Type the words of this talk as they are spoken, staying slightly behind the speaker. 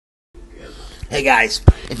Hey guys,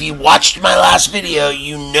 if you watched my last video,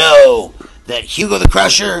 you know that Hugo the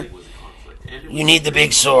Crusher, you need the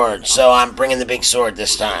big sword. So I'm bringing the big sword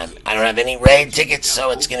this time. I don't have any raid tickets,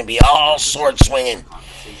 so it's going to be all sword swinging.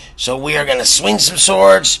 So we are going to swing some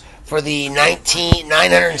swords for the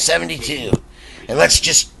 972. And let's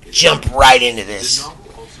just jump right into this.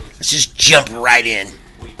 Let's just jump right in.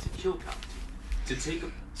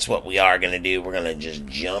 That's what we are going to do. We're going to just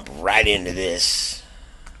jump right into this.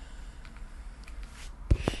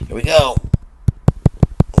 Here we go.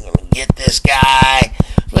 I'm going to get this guy.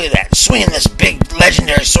 Look at that. Swinging this big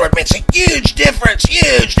legendary sword makes a huge difference.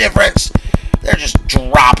 Huge difference. They're just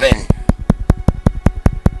dropping.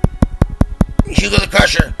 Hugo the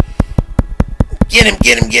Crusher. Get him,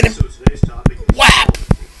 get him, get him. Whap.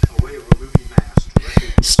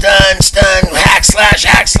 Stun, stun. Hack slash,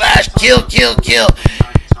 kill, kill, kill.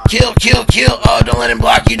 Kill, kill, kill. Oh, don't let him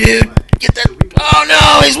block you, dude. Get that. Oh,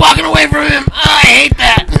 no, he's walking away from him. Oh, I hate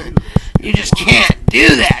that. You just can't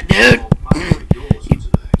do that, dude. You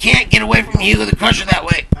can't get away from Hugo the Crusher that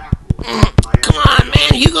way. Come on,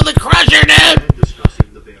 man. Hugo the Crusher, dude.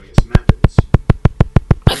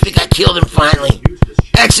 I think I killed him finally.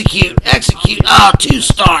 Execute, execute. Oh, 2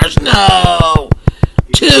 stars. No.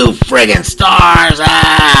 2 friggin' stars.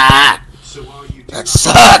 Ah. That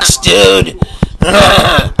sucks, dude.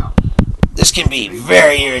 This can be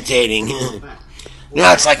very irritating.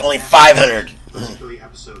 Now it's like only 500.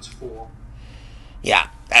 Yeah,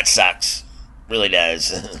 that sucks. Really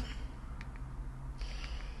does.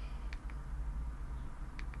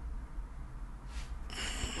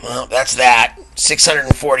 Well, that's that.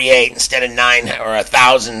 648 instead of 9 or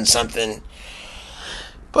 1,000 something.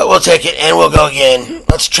 But we'll take it and we'll go again.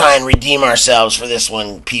 Let's try and redeem ourselves for this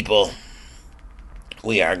one, people.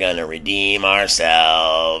 We are going to redeem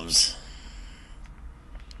ourselves.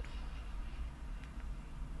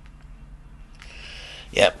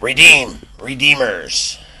 Yep, redeem.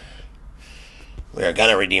 Redeemers. We are going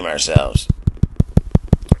to redeem ourselves.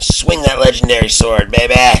 Swing that legendary sword,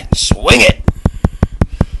 baby. Swing it.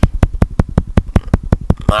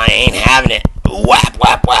 I ain't having it. Whap,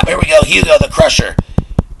 whap, whap. Here we go. Hugo the Crusher.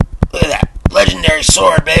 Look at that. Legendary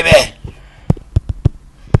sword, baby.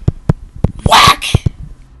 Whack.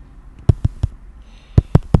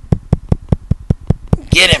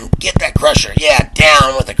 Get him. Get that Crusher. Yeah,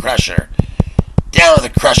 down with the Crusher. Down with the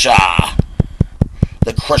Crusher.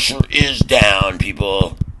 The Crusher is down,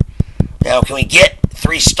 people. Now, can we get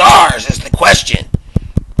 3 stars is the question.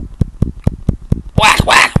 Whack,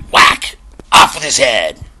 whack, whack. Off with his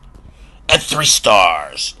head. And 3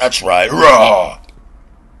 stars. That's right. Raw.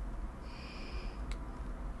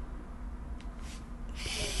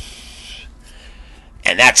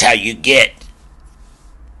 And that's how you get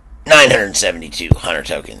 972 Hunter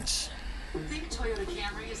tokens.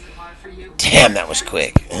 Damn, that was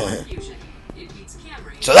quick.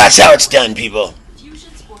 So that's how it's done, people.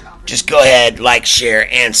 Just go ahead, like,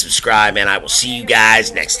 share, and subscribe, and I will see you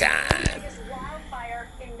guys next time.